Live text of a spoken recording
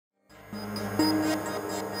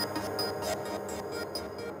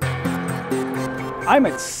I'm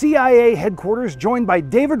at CIA headquarters, joined by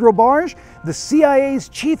David Robarge, the CIA's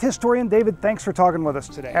chief historian. David, thanks for talking with us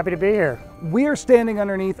today. Happy to be here. We are standing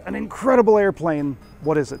underneath an incredible airplane.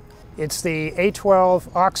 What is it? It's the A-12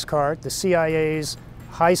 Oxcart, the CIA's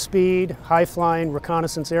high-speed, high-flying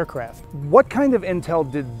reconnaissance aircraft. What kind of intel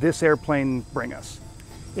did this airplane bring us?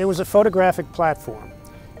 It was a photographic platform.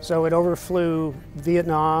 So it overflew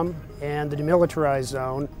Vietnam and the demilitarized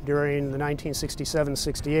zone during the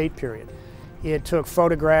 1967-68 period. It took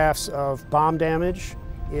photographs of bomb damage.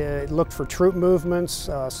 It looked for troop movements,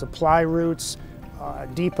 supply routes,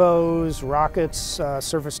 depots, rockets,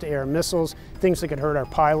 surface-to-air missiles, things that could hurt our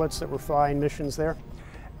pilots that were flying missions there.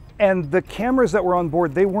 And the cameras that were on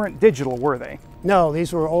board, they weren't digital, were they? No,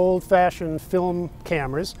 these were old-fashioned film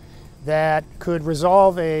cameras that could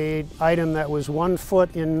resolve an item that was 1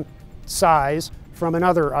 foot in size from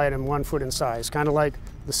another item 1 foot in size, kind of like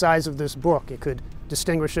the size of this book. It could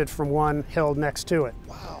distinguish it from one held next to it.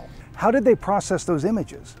 Wow. How did they process those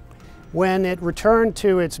images? When it returned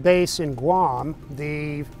to its base in Guam,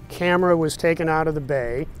 the camera was taken out of the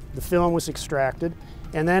bay, the film was extracted,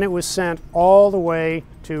 and then it was sent all the way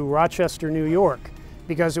to Rochester, New York,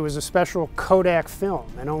 because it was a special Kodak film,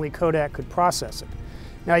 and only Kodak could process it.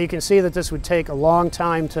 Now you can see that this would take a long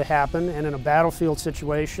time to happen, and in a battlefield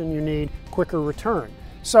situation you need quicker return.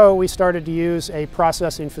 So we started to use a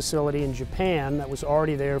processing facility in Japan that was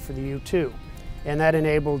already there for the U-2, and that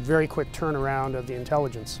enabled very quick turnaround of the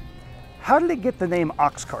intelligence. How did it get the name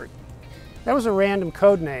Oxcart? That was a random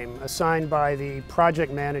code name assigned by the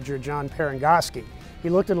project manager, John Parangoski. He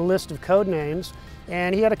looked at a list of code names,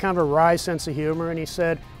 and he had a kind of a wry sense of humor, and he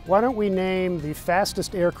said, why don't we name the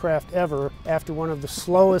fastest aircraft ever after one of the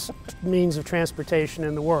slowest means of transportation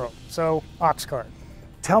in the world? So, Oxcart.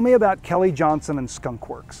 Tell me about Kelly Johnson and Skunk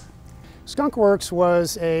Works. Skunk Works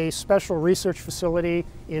was a special research facility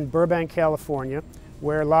in Burbank, California,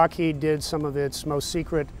 where Lockheed did some of its most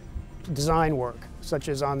secret design work, such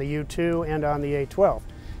as on the U-2 and on the A-12.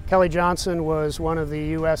 Kelly Johnson was one of the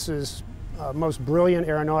U.S.'s most brilliant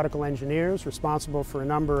aeronautical engineers, responsible for a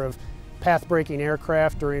number of path-breaking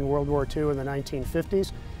aircraft during World War II in the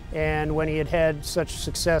 1950s. And when he had had such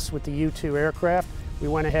success with the U-2 aircraft, we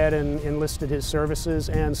went ahead and enlisted his services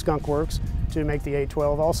and Skunk Works to make the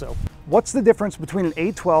A-12 also. What's the difference between an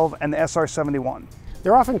A-12 and the SR-71?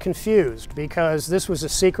 They're often confused because this was a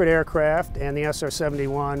secret aircraft and the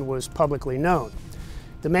SR-71 was publicly known.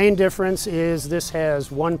 The main difference is this has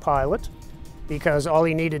one pilot, because all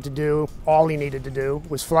he needed to do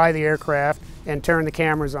was fly the aircraft and turn the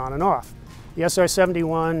cameras on and off. The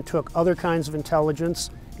SR-71 took other kinds of intelligence.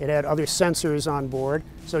 It had other sensors on board,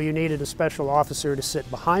 so you needed a special officer to sit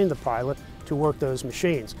behind the pilot to work those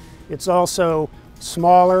machines. It's also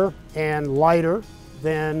smaller and lighter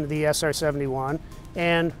than the SR-71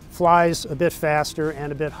 and flies a bit faster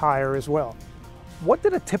and a bit higher as well. What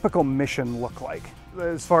did a typical mission look like,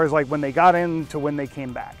 as far as like when they got in to when they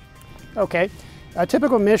came back? Okay, a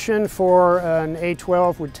typical mission for an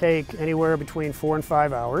A-12 would take anywhere between 4 and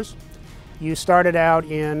 5 hours. You started out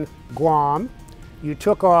in Guam. You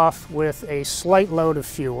took off with a slight load of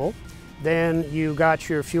fuel. Then you got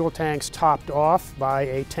your fuel tanks topped off by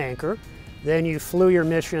a tanker. Then you flew your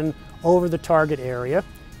mission over the target area.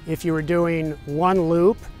 If you were doing one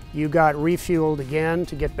loop, you got refueled again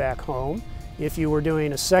to get back home. If you were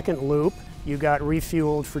doing a second loop, you got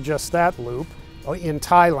refueled for just that loop. In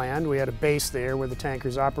Thailand, we had a base there where the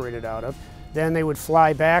tankers operated out of. Then they would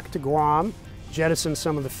fly back to Guam, jettison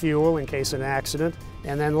some of the fuel in case of an accident,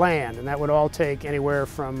 and then land. And that would all take anywhere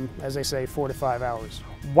from, as I say, 4 to 5 hours.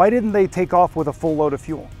 Why didn't they take off with a full load of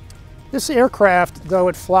fuel? This aircraft, though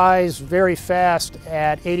it flies very fast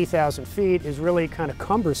at 80,000 feet, is really kind of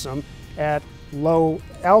cumbersome at low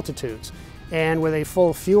altitudes. And with a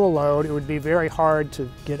full fuel load, it would be very hard to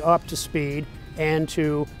get up to speed and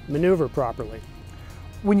to maneuver properly.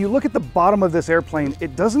 When you look at the bottom of this airplane,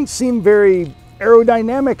 it doesn't seem very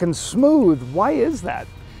aerodynamic and smooth. Why is that?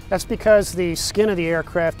 That's because the skin of the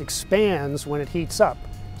aircraft expands when it heats up.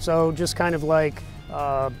 So just kind of like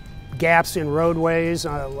gaps in roadways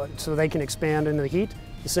so they can expand into the heat,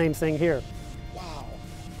 the same thing here. Wow.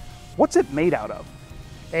 What's it made out of?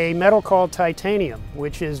 A metal called titanium,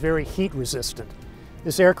 which is very heat resistant.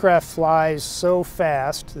 This aircraft flies so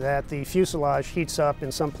fast that the fuselage heats up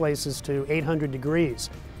in some places to 800 degrees,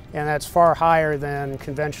 and that's far higher than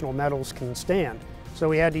conventional metals can stand. So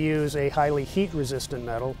we had to use a highly heat-resistant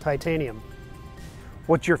metal, titanium.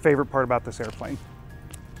 What's your favorite part about this airplane?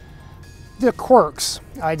 The quirks,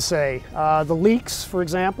 I'd say. The leaks, for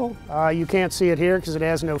example, you can't see it here because it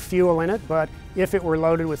has no fuel in it, but if it were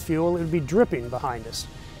loaded with fuel, it would be dripping behind us.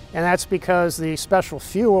 And that's because the special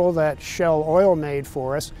fuel that Shell Oil made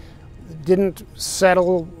for us didn't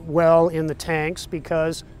settle well in the tanks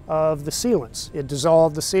because of the sealants. It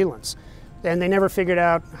dissolved the sealants. And they never figured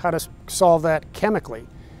out how to solve that chemically.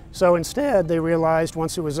 So instead, they realized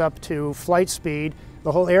once it was up to flight speed,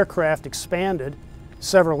 the whole aircraft expanded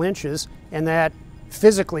several inches, and that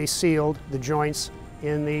physically sealed the joints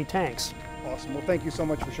in the tanks. Awesome. Well, thank you so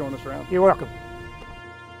much for showing us around. You're welcome.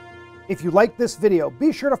 If you liked this video,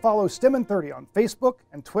 be sure to follow STEM in 30 on Facebook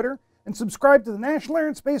and Twitter, and subscribe to the National Air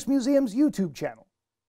and Space Museum's YouTube channel.